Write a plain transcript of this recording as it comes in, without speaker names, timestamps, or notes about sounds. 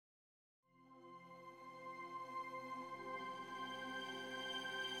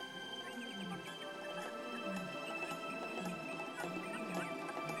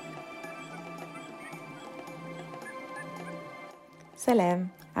Salam,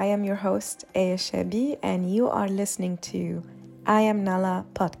 I am your host, Aya Shabi, and you are listening to I Am Nala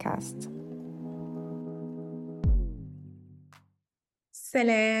podcast.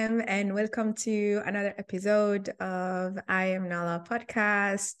 Salam, and welcome to another episode of I Am Nala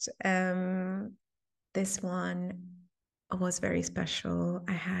podcast. This one was very special.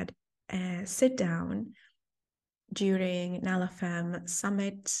 I had a sit down during Nala Femme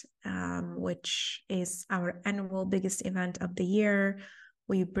Summit, which is our annual biggest event of the year.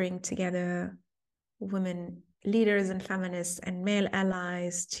 We bring together women leaders and feminists and male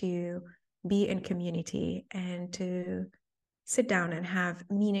allies to be in community and to sit down and have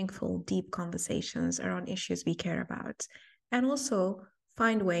meaningful, deep conversations around issues we care about, and also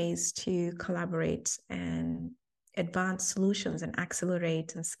find ways to collaborate and advance solutions and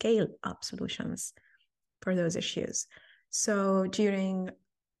accelerate and scale up solutions for those issues. So during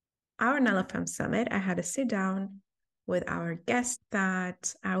our Nala Femme Summit, I had a sit down with our guest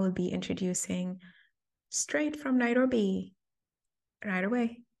that I will be introducing straight from Nairobi right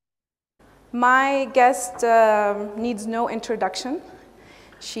away. My guest needs no introduction.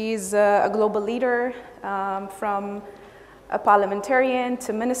 She's a global leader, from a parliamentarian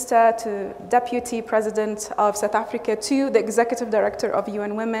to minister to deputy president of South Africa to the executive director of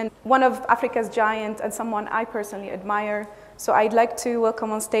UN Women, one of Africa's giants and someone I personally admire. So I'd like to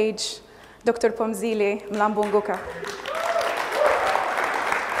welcome on stage Dr.Phumzile Mlambo-Ngcuka.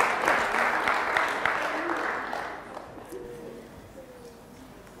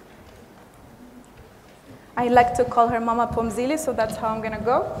 I like to call her Mama Phumzile, so that's how I'm going to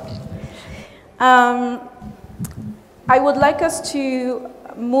go. I would like us to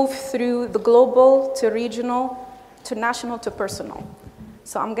move through the global to regional to national to personal.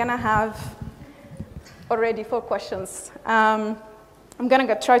 So I'm going to have already 4 questions. I'm going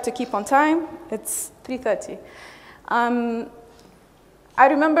to try to keep on time. It's 3:30. I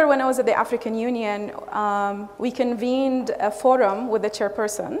remember when I was at the African Union, we convened a forum with the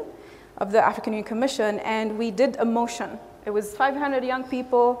chairperson of the African Union Commission, and we did a motion. It was 500 young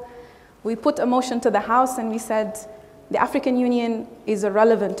people. We put a motion to the House, and we said, the African Union is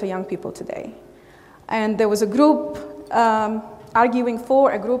irrelevant to young people today. And there was a group arguing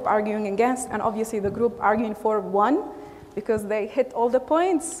for, a group arguing against, and obviously the group arguing for won, because they hit all the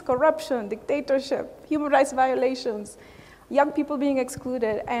points: corruption, dictatorship, human rights violations, young people being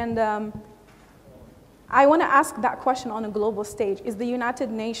excluded. And I want to ask that question on a global stage. Is the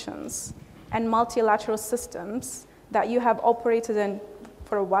United Nations and multilateral systems that you have operated in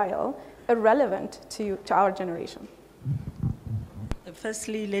for a while irrelevant to our generation?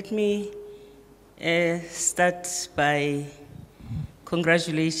 Firstly, let me start by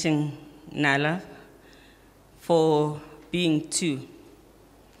congratulating Nala for being 2.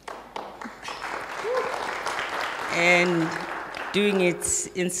 And doing it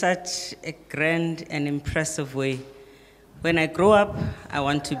in such a grand and impressive way. When I grow up, I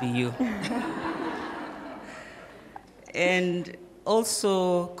want to be you. And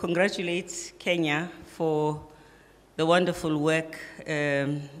also congratulate Kenya for the wonderful work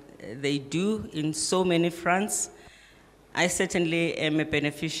they do in so many fronts. I certainly am a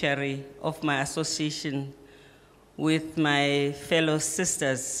beneficiary of my association with my fellow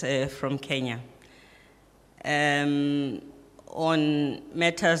sisters from Kenya. On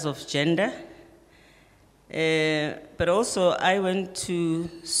matters of gender, but also I went to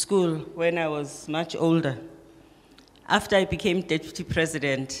school when I was much older. After I became deputy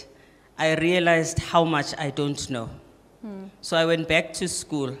president, I realized how much I don't know. So I went back to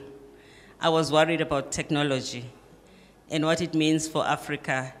school. I was worried about technology and what it means for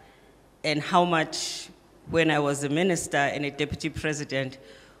Africa, and how much, when I was a minister and a deputy president,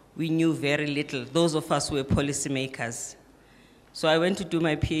 we knew very little, those of us who were policymakers. So I went to do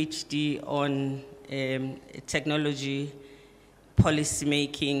my PhD on technology,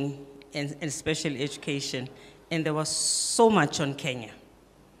 policymaking, and special education, and there was so much on Kenya.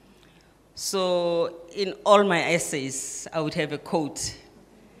 So in all my essays, I would have a quote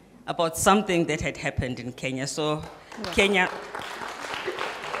about something that had happened in Kenya. So yeah. Kenya.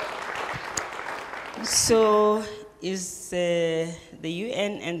 So is the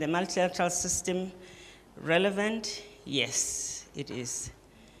UN and the multilateral system relevant? Yes, it is,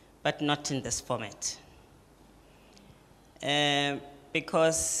 but not in this format.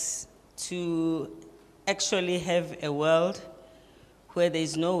 Because to actually have a world where there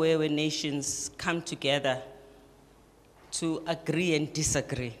is no way where nations come together to agree and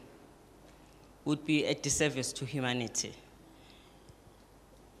disagree would be a disservice to humanity.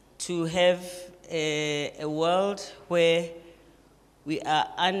 To have a world where we are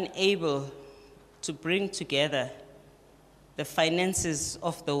unable to bring together the finances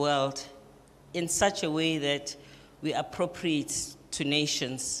of the world in such a way that we appropriate to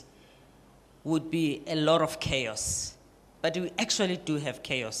nations would be a lot of chaos. But we actually do have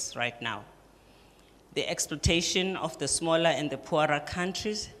chaos right now. The exploitation of the smaller and the poorer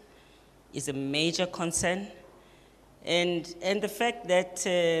countries is a major concern. And the fact that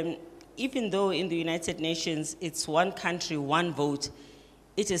even though in the United Nations it's one country, one vote,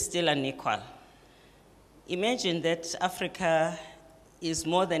 it is still unequal. Imagine that Africa is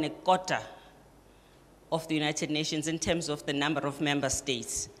more than a quarter of the United Nations in terms of the number of member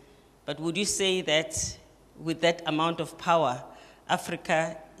states. But would you say that with that amount of power,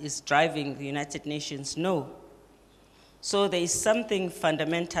 Africa is driving the United Nations? No. So there is something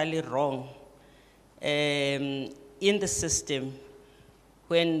fundamentally wrong in the system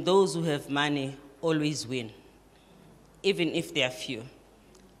when those who have money always win, even if they are few.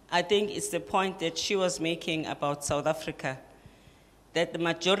 I think it's the point that she was making about South Africa, that the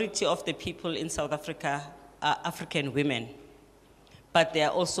majority of the people in South Africa are African women, but they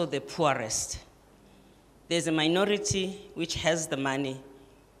are also the poorest. There's a minority which has the money,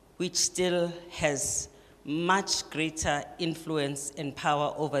 which still has much greater influence and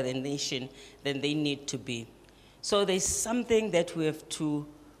power over the nation than they need to be. So there's something that we have to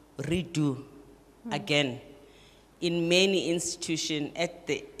redo again in many institutions at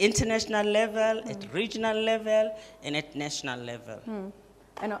the international level, at regional level, and at national level.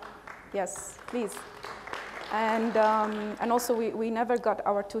 And, yes, please. And also we never got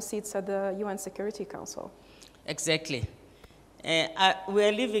our 2 seats at the UN Security Council. Exactly. We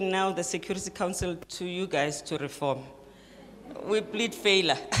are leaving now the Security Council to you guys to reform. We plead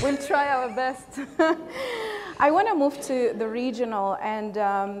failure. We'll try our best. I want to move to the regional, and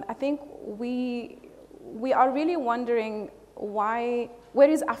I think we are really wondering where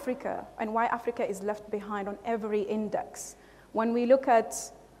is Africa and why Africa is left behind on every index. When we look at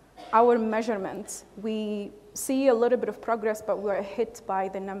our measurements, we see a little bit of progress, but we're hit by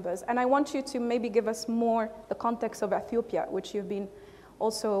the numbers. And I want you to maybe give us more the context of Ethiopia, which you've been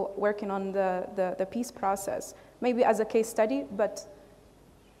also working on the peace process, maybe as a case study, but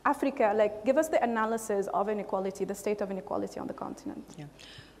Africa, like, give us the analysis of inequality, the state of inequality on the continent. Yeah.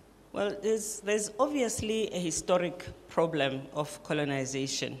 Well, there's obviously a historic problem of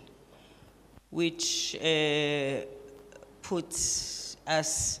colonization, which puts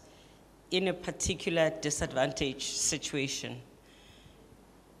us in a particular disadvantaged situation.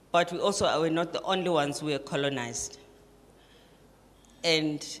 But we're not the only ones who are colonized.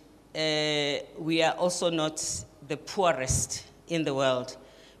 And we are also not the poorest in the world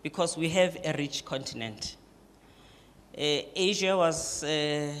because we have a rich continent. Asia was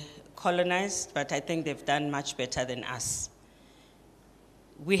colonized, but I think they've done much better than us.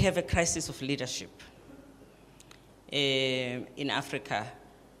 We have a crisis of leadership in Africa,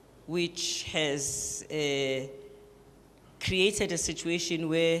 which has created a situation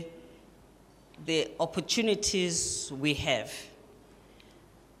where the opportunities we have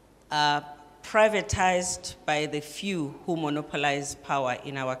are privatized by the few who monopolize power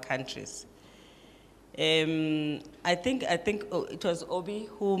in our countries. I think it was Obi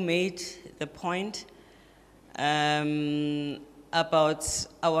who made the point about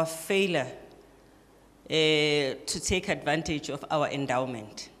our failure to take advantage of our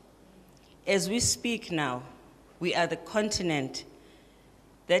endowment. As we speak now, we are the continent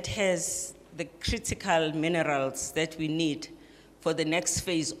that has the critical minerals that we need for the next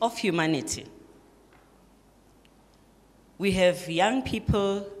phase of humanity. We have young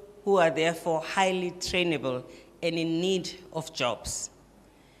people who are therefore highly trainable and in need of jobs.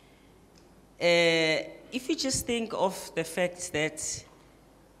 If you just think of the fact that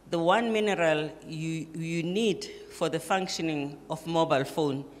the one mineral you need for the functioning of mobile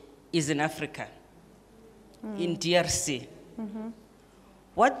phone is in Africa, in DRC.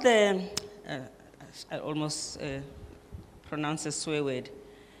 What I almost pronounce a swear word.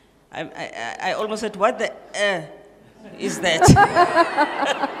 I almost said, what the is that?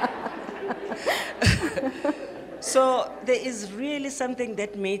 So there is really something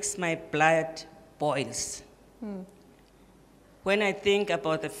that makes my blood boils. When I think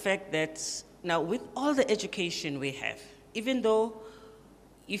about the fact that now with all the education we have, even though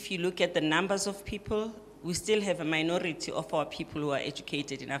if you look at the numbers of people, we still have a minority of our people who are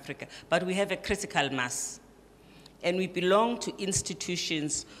educated in Africa, but we have a critical mass. And we belong to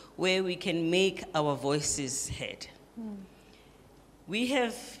institutions where we can make our voices heard. We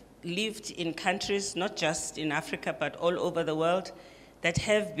have lived in countries, not just in Africa, but all over the world, that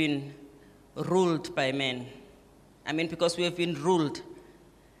have been ruled by men. I mean, because we have been ruled,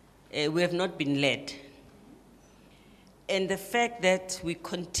 we have not been led. And the fact that we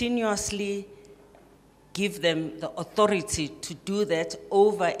continuously give them the authority to do that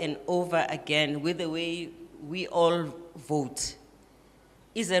over and over again with the way we all vote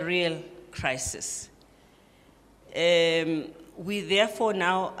is a real crisis. We therefore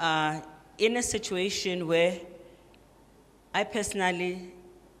now are in a situation where I personally,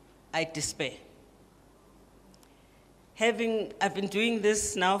 I despair. I've been doing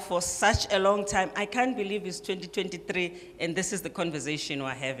this now for such a long time, I can't believe it's 2023 and this is the conversation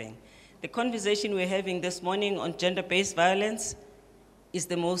we're having. The conversation we're having this morning on gender-based violence is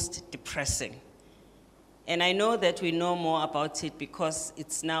the most depressing. And I know that we know more about it because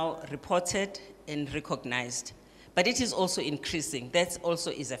it's now reported and recognized. But it is also increasing. That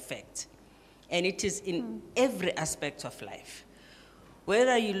also is a fact. And it is in every aspect of life.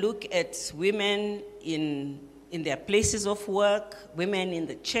 Whether you look at women in their places of work, women in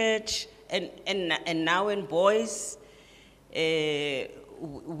the church, and now in boys,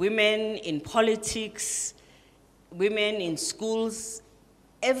 women in politics, women in schools,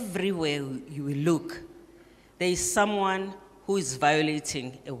 everywhere you will look, there is someone who is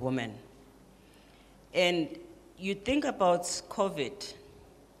violating a woman. And you think about COVID.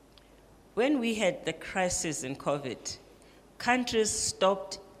 When we had the crisis in COVID, countries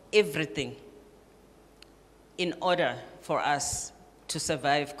stopped everything in order for us to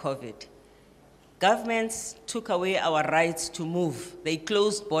survive COVID. Governments took away our rights to move. They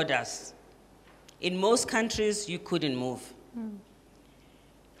closed borders. In most countries, you couldn't move.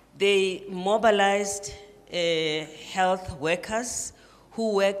 They mobilized health workers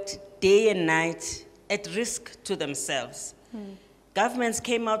who worked day and night at risk to themselves. Governments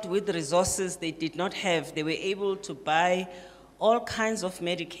came out with resources they did not have. They were able to buy all kinds of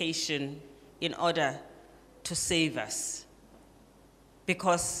medication in order to save us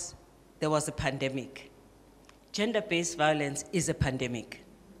because there was a pandemic. Gender-based violence is a pandemic.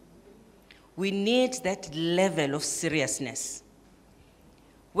 We need that level of seriousness.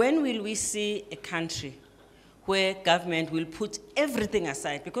 When will we see a country where government will put everything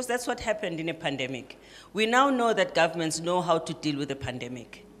aside? Because that's what happened in a pandemic. We now know that governments know how to deal with a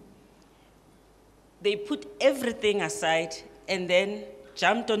pandemic. They put everything aside and then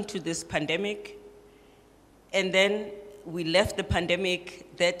jumped onto this pandemic, and then we left the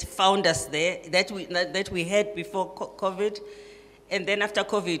pandemic that found us there, that we had before COVID, and then after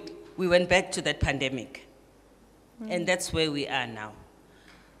COVID, we went back to that pandemic. And that's where we are now.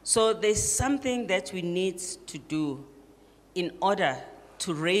 So there's something that we need to do in order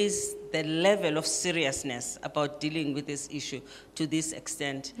to raise the level of seriousness about dealing with this issue to this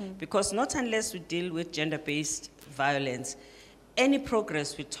extent. Because not unless we deal with gender-based violence, any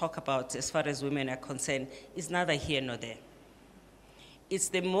progress we talk about as far as women are concerned is neither here nor there. It's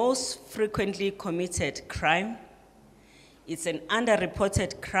the most frequently committed crime. It's an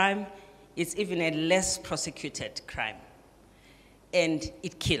underreported crime. It's even a less prosecuted crime. And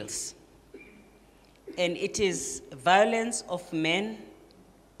it kills. And it is violence of men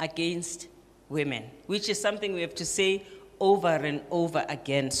against women, which is something we have to say over and over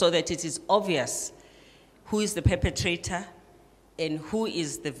again so that it is obvious who is the perpetrator and who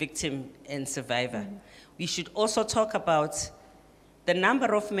is the victim and survivor. We should also talk about the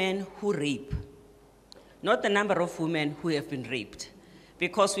number of men who rape, not the number of women who have been raped.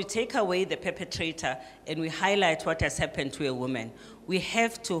 Because we take away the perpetrator and we highlight what has happened to a woman. We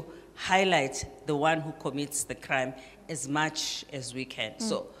have to highlight the one who commits the crime as much as we can.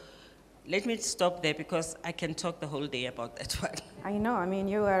 So let me stop there because I can talk the whole day about that one. I know, I mean,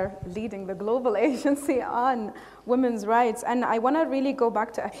 you are leading the global agency on women's rights. And I want to really go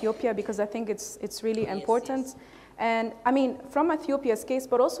back to Ethiopia because I think it's really important. Yes. And I mean, from Ethiopia's case,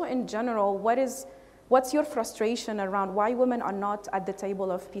 but also in general, what's your frustration around why women are not at the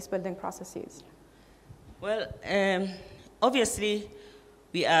table of peace-building processes? Well, obviously,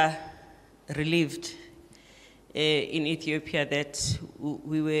 we are relieved in Ethiopia that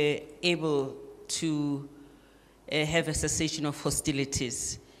we were able to have a cessation of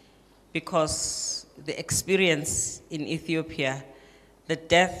hostilities because the experience in Ethiopia, the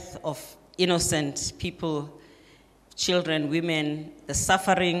death of innocent people, children, women, the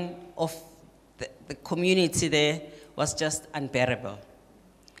suffering of the community there was just unbearable.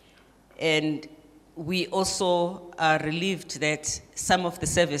 And we also are relieved that some of the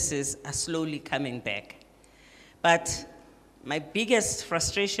services are slowly coming back. But my biggest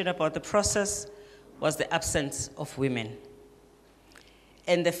frustration about the process was the absence of women.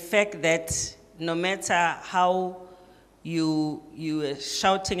 And the fact that no matter how you were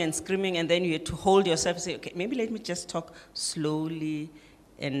shouting and screaming and then you had to hold yourself and say, okay, maybe let me just talk slowly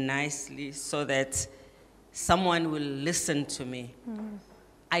and nicely so that someone will listen to me.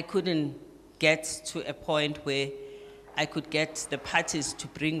 I couldn't get to a point where I could get the parties to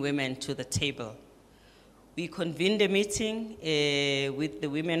bring women to the table. We convened a meeting with the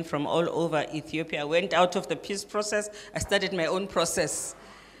women from all over Ethiopia. I went out of the peace process. I started my own process.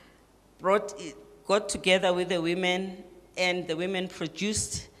 Got together with the women, and the women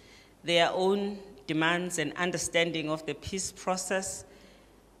produced their own demands and understanding of the peace process.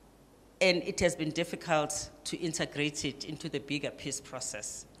 And it has been difficult to integrate it into the bigger peace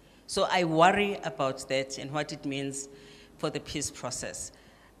process. So I worry about that and what it means for the peace process.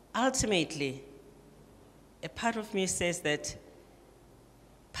 Ultimately, a part of me says that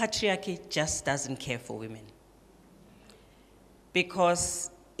patriarchy just doesn't care for women,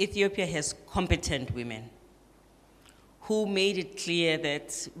 because Ethiopia has competent women who made it clear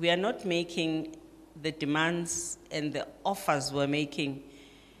that we are not making the demands and the offers we're making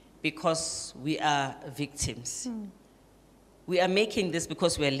because we are victims. We are making this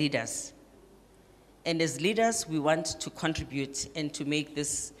because we are leaders. And as leaders, we want to contribute and to make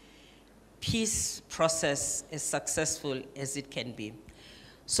this peace process as successful as it can be.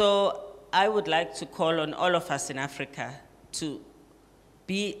 So I would like to call on all of us in Africa to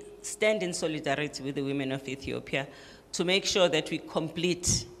stand in solidarity with the women of Ethiopia to make sure that we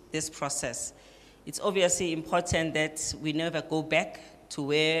complete this process. It's obviously important that we never go back to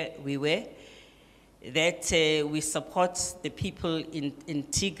where we were, that we support the people in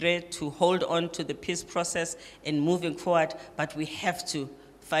Tigray to hold on to the peace process and moving forward, but we have to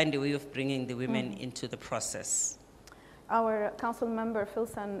find a way of bringing the women into the process. Our council member,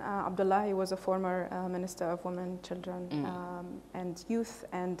 Filsan Abdullahi, was a former Minister of Women, Children, and Youth,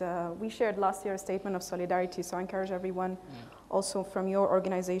 and we shared last year a statement of solidarity, so I encourage everyone also from your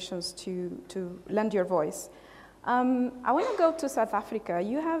organizations to lend your voice. I want to go to South Africa.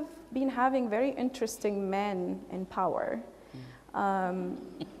 You have been having very interesting men in power.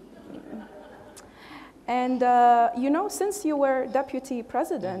 And, you know, since you were deputy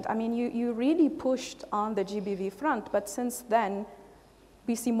president, I mean, you really pushed on the GBV front, but since then,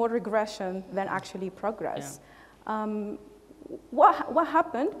 we see more regression than actually progress. Yeah. What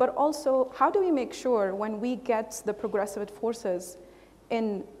happened, but also, how do we make sure when we get the progressive forces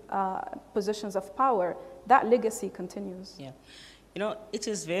in positions of power, that legacy continues? Yeah. You know, it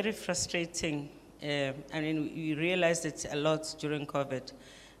is very frustrating, I mean, we realized it a lot during COVID,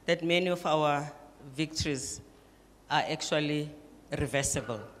 that many of our victories are actually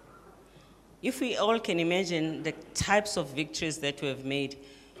reversible. If we all can imagine the types of victories that we have made,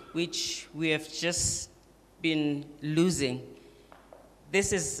 which we have just been losing,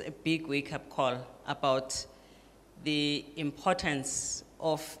 this is a big wake-up call about the importance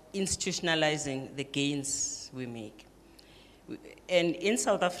of institutionalizing the gains we make. And in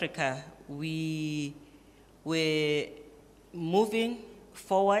South Africa, we were moving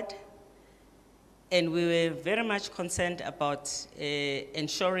forward, and we were very much concerned about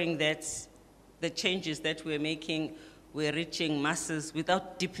ensuring that the changes that we're making were reaching masses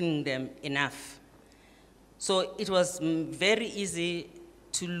without deepening them enough. So it was very easy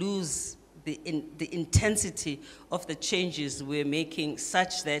to lose the intensity of the changes we're making,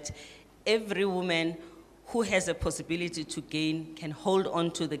 such that every woman who has a possibility to gain can hold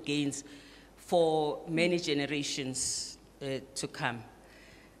on to the gains for many generations to come.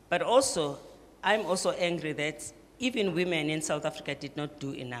 But also, I'm also angry that even women in South Africa did not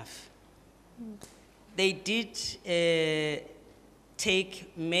do enough. They did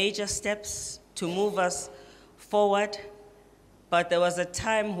take major steps to move us forward, but there was a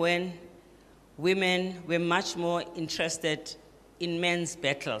time when women were much more interested in men's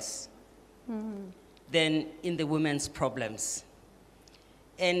battles than in the women's problems.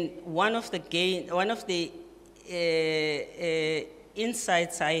 And one of the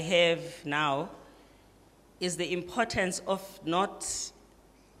insights I have now is the importance of not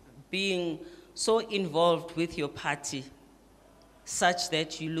being so involved with your party such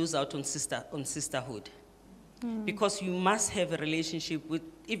that you lose out on sisterhood. Because you must have a relationship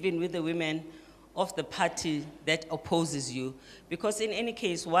even with the women of the party that opposes you. Because in any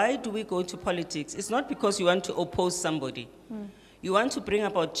case, why do we go into politics? It's not because you want to oppose somebody. You want to bring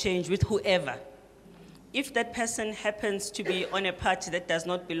about change with whoever. If that person happens to be on a party that does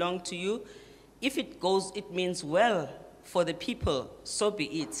not belong to you, if it means well for the people, so be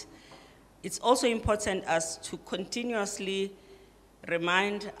it. It's also important us to continuously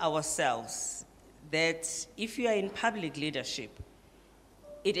remind ourselves that if you are in public leadership,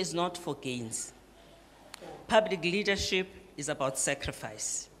 it is not for gains. Public leadership is about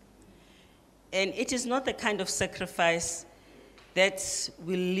sacrifice. And it is not the kind of sacrifice that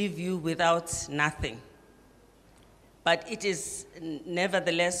will leave you without nothing. but it is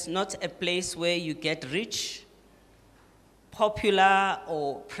nevertheless not a place where you get rich, popular,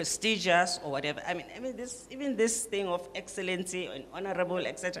 or prestigious, or whatever. I mean, even this thing of excellency and honorable,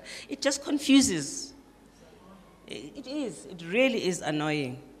 etc., it just confuses. It really is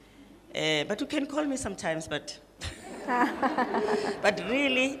annoying. But you can call me sometimes, but but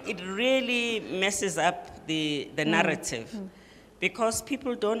really, it really messes up the narrative, because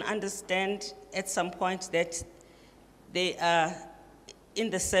people don't understand at some point that they are in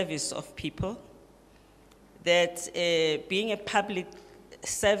the service of people, that being a public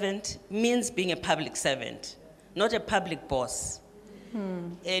servant means being a public servant, not a public boss.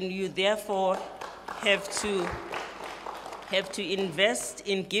 And you therefore have to invest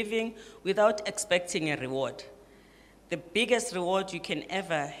in giving without expecting a reward. The biggest reward you can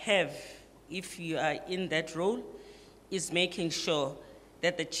ever have if you are in that role is making sure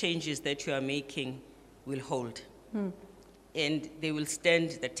that the changes that you are making will hold. And they will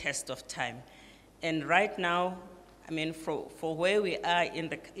stand the test of time. And right now, I mean, for where we are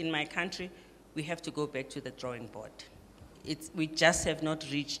in my country, we have to go back to the drawing board. We just have not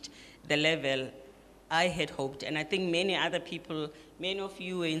reached the level I had hoped, and I think many other people, many of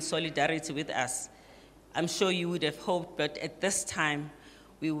you were in solidarity with us. I'm sure you would have hoped, but at this time,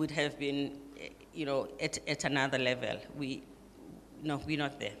 we would have been, at another level. We're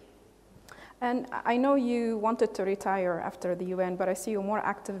not there. And I know you wanted to retire after the UN, but I see you're more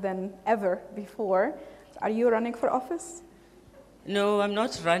active than ever before. Are you running for office? No, I'm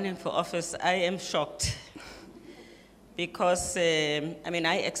not running for office. I am shocked. Because,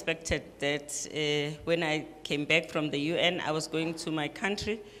 I expected that when I came back from the UN, I was going to my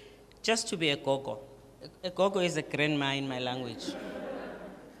country just to be a gogo. A gogo is a grandma in my language.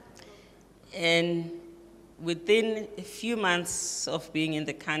 And within a few months of being in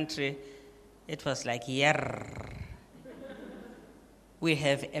the country, it was like, we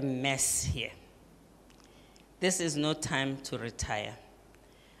have a mess here. This is no time to retire.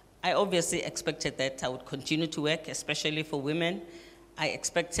 I obviously expected that I would continue to work, especially for women. I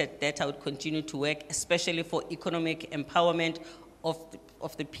expected that I would continue to work, especially for economic empowerment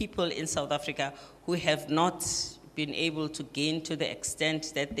of the people in South Africa who have not been able to gain to the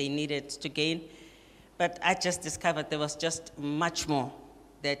extent that they needed to gain. But I just discovered there was just much more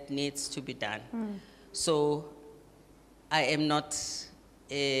that needs to be done. So I am not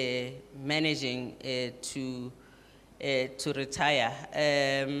managing to retire.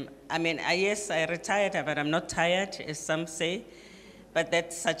 Yes, I retired, but I'm not tired, as some say. But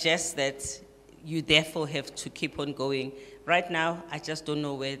that suggests that you therefore have to keep on going. Right now, I just don't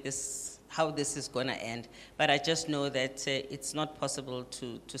know how this is going to end. But I just know that it's not possible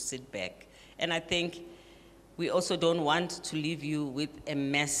to sit back. And I think we also don't want to leave you with a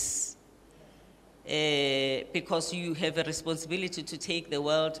mess, because you have a responsibility to take the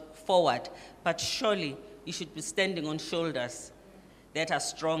world forward. But surely, you should be standing on shoulders that are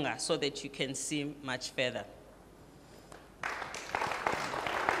stronger so that you can see much further.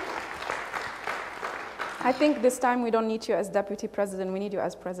 I think this time we don't need you as deputy president, we need you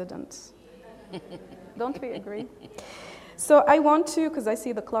as president. Don't we agree? So I want to, because I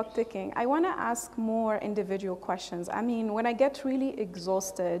see the clock ticking, I want to ask more individual questions. I mean, when I get really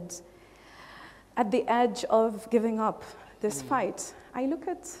exhausted, at the edge of giving up this fight, I look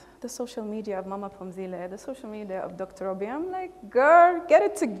at the social media of Mama Phumzile, the social media of Dr. Obi. I'm like, girl, get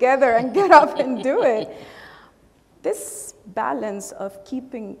it together and get up and do it. This balance of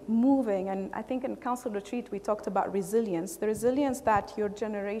keeping moving, and I think in Council Retreat we talked about resilience, the resilience that your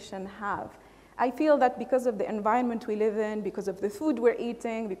generation have. I feel that because of the environment we live in, because of the food we're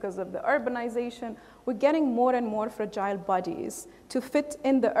eating, because of the urbanization, we're getting more and more fragile bodies to fit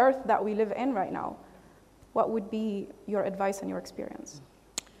in the earth that we live in right now. What would be your advice and your experience?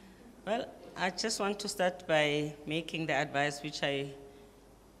 Well, I just want to start by making the advice which I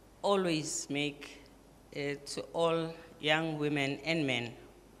always make to all young women and men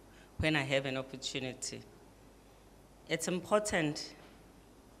when I have an opportunity. It's important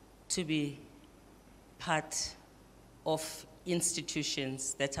to be part of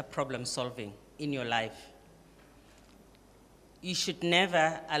institutions that are problem solving in your life. You should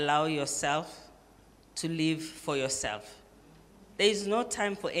never allow yourself to live for yourself. There is no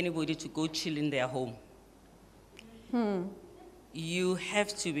time for anybody to go chill in their home. You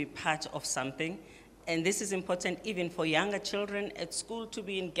have to be part of something, and this is important even for younger children at school, to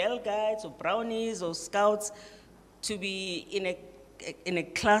be in Girl Guides or Brownies or Scouts, to be in a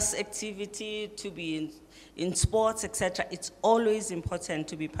class activity, to be in sports, etc. It's always important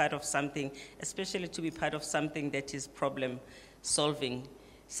to be part of something, especially to be part of something that is problem solving,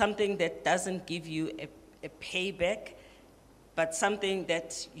 something that doesn't give you a payback, but something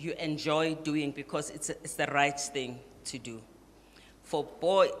that you enjoy doing because it's the right thing to do. For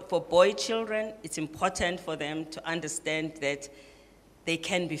boy children, it's important for them to understand that they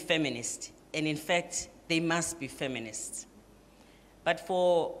can be feminist, and in fact, they must be feminists. But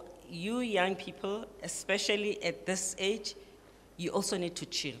for you young people, especially at this age, you also need to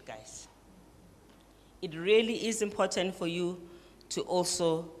chill, guys. It really is important for you to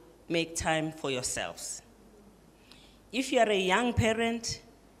also make time for yourselves. If you are a young parent,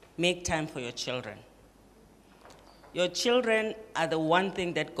 make time for your children. Your children are the one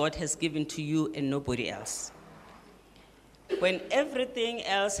thing that God has given to you and nobody else. When everything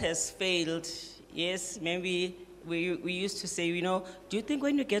else has failed, yes, maybe we used to say, you know, do you think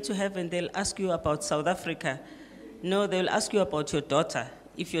when you get to heaven, they'll ask you about South Africa? No, they'll ask you about your daughter,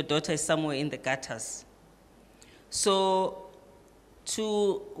 if your daughter is somewhere in the gutters. So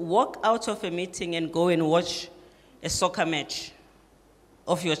to walk out of a meeting and go and watch a soccer match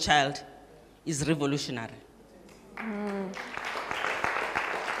of your child is revolutionary.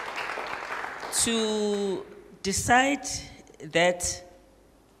 To decide that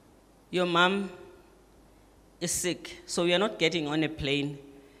your mom is sick, so you're not getting on a plane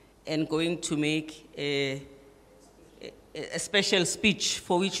and going to make a special speech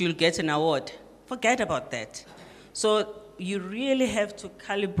for which you'll get an award. Forget about that. So you really have to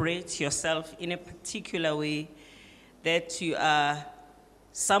calibrate yourself in a particular way that you are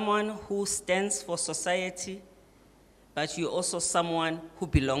someone who stands for society, but you're also someone who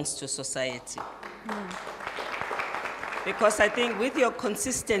belongs to society. Because I think with your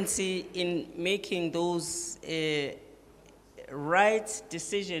consistency in making those right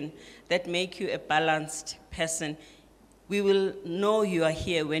decisions that make you a balanced person, we will know you are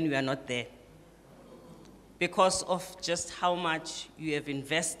here when we are not there, because of just how much you have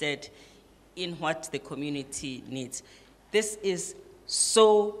invested in what the community needs. This is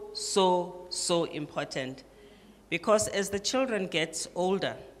so, so, so important, because as the children get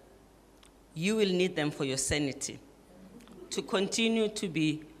older, you will need them for your sanity, to continue to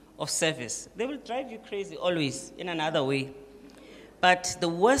be of service. They will drive you crazy always in another way. But the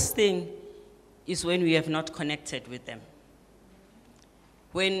worst thing is when we have not connected with them.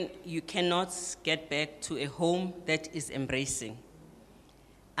 When you cannot get back to a home that is embracing.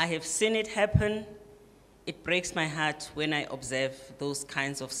 I have seen it happen. It breaks my heart when I observe those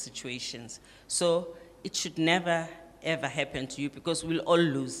kinds of situations. So it should never, ever happen to you, because we'll all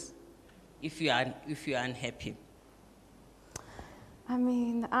lose if you are unhappy. I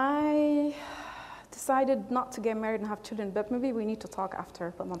mean, I decided not to get married and have children, but maybe we need to talk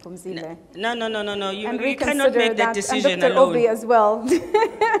after Mlambo-Phumzile. No. You cannot make that decision and Dr. alone. Obi as well.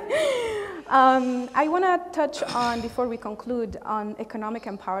 I want to touch on, before we conclude, on economic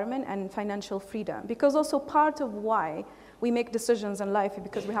empowerment and financial freedom, because also part of why we make decisions in life is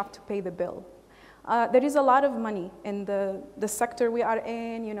because we have to pay the bill. There is a lot of money in the sector we are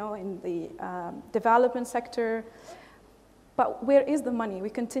in, you know, in the development sector. But where is the money? We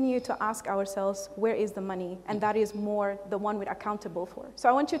continue to ask ourselves, where is the money? And that is more the one we're accountable for. So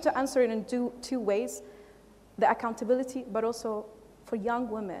I want you to answer it in two ways, the accountability, but also for young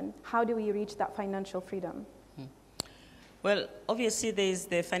women, how do we reach that financial freedom? Well, obviously there is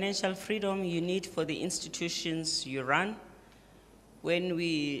the financial freedom you need for the institutions you run. When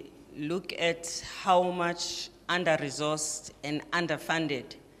we look at how much under-resourced and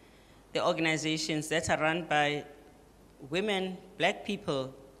underfunded the organizations that are run by women, black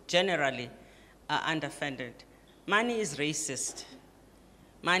people generally, are underfunded. Money is racist.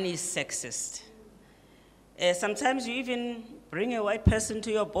 Money is sexist. Sometimes you even bring a white person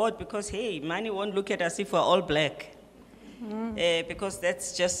to your board because, hey, money won't look at us if we're all black. Because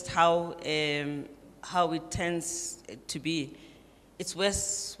that's just how it tends to be. It's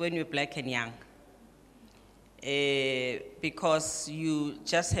worse when you're black and young. Because you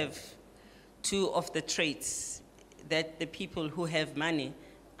just have two of the traits that the people who have money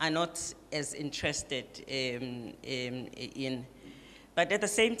are not as interested in. But at the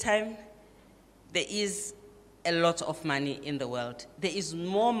same time, there is a lot of money in the world. There is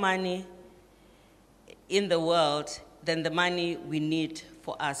more money in the world than the money we need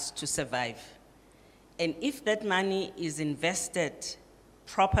for us to survive. And if that money is invested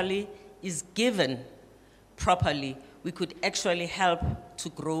properly, is given properly, we could actually help to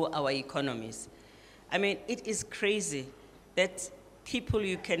grow our economies. I mean, it is crazy that people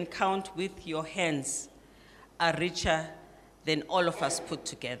you can count with your hands are richer than all of us put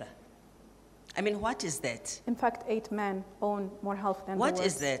together. I mean, what is that? In fact, 8 men own more health than What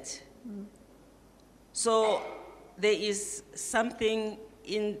is that? So there is something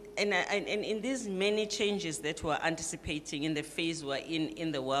in these many changes that we're anticipating in the phase we're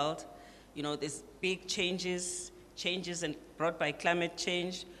in the world, there's big changes and brought by climate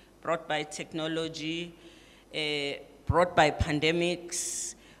change, brought by technology, brought by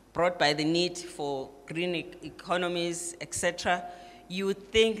pandemics, brought by the need for green economies, etc. You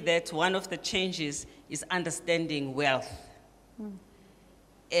would think that one of the changes is understanding wealth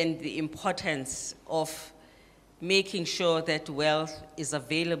and the importance of making sure that wealth is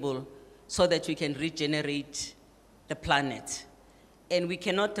available so that we can regenerate the planet. And we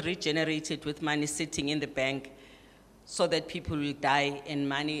cannot regenerate it with money sitting in the bank so that people will die and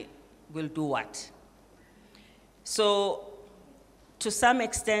money will do what? So, to some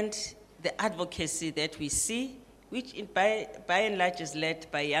extent, the advocacy that we see, which by and large is led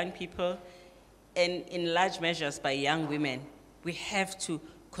by young people and in large measures by young women, we have to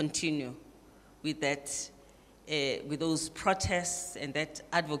continue with that, with those protests and that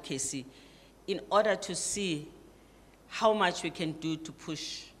advocacy in order to see how much we can do to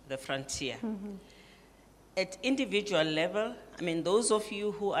push the frontier. Mm-hmm. At individual level, those of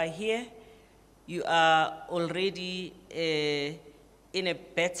you who are here, you are already in a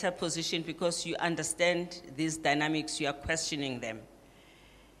better position because you understand these dynamics, you are questioning them.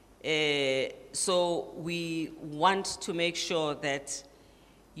 So we want to make sure that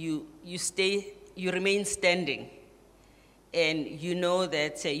you remain standing, and you know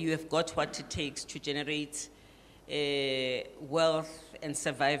that you have got what it takes to generate wealth and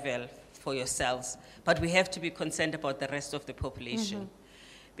survival for yourselves. But we have to be concerned about the rest of the population,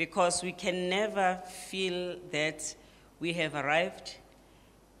 because we can never feel that we have arrived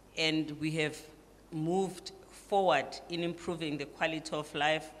and we have moved forward in improving the quality of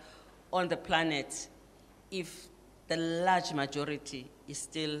life on the planet if the large majority is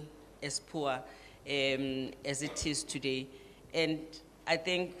still as poor as it is today. And I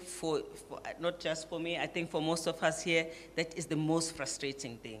think for not just for me, I think for most of us here, that is the most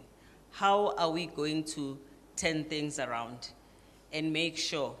frustrating thing. How are we going to turn things around and make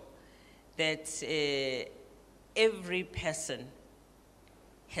sure that every person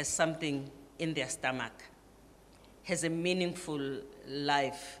has something in their stomach, has a meaningful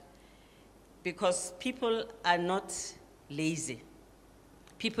life? Because people are not lazy.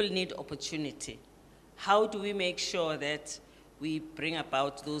 People need opportunity. How do we make sure that we bring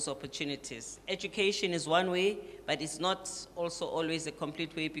about those opportunities? Education is one way, but it's not also always a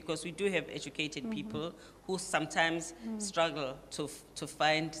complete way, because we do have educated people who sometimes struggle to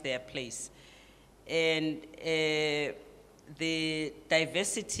find their place. And the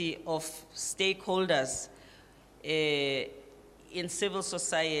diversity of stakeholders in civil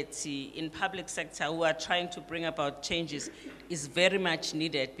society, in public sector, who are trying to bring about changes is very much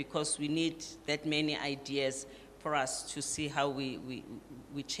needed, because we need that many ideas for us to see how we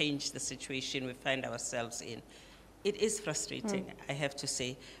change the situation we find ourselves in. It is frustrating, I have to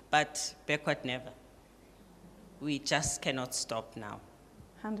say, but backward never. We just cannot stop now.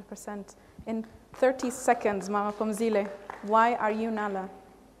 100%. In 30 seconds, Mlambo-Phumzile, why are you Nala?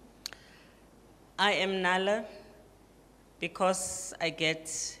 I am Nala because I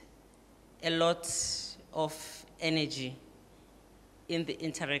get a lot of energy in the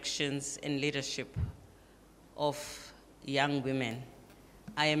interactions and leadership of young women.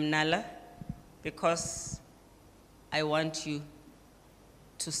 I am Nala because I want you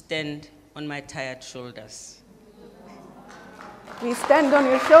to stand on my tired shoulders. We stand on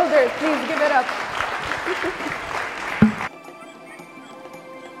your shoulders. Please give it up.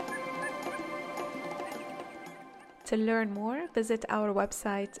 To learn more, visit our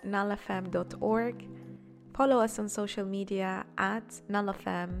website nalafem.org. Follow us on social media at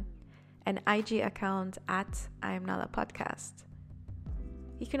nalafem and IG account at I Am Nala Podcast.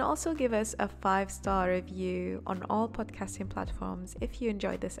 You can also give us a 5-star review on all podcasting platforms if you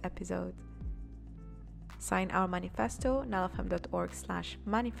enjoyed this episode. Sign our manifesto,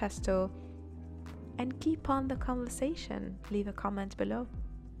 nalafem.org/manifesto, and keep on the conversation. Leave a comment below.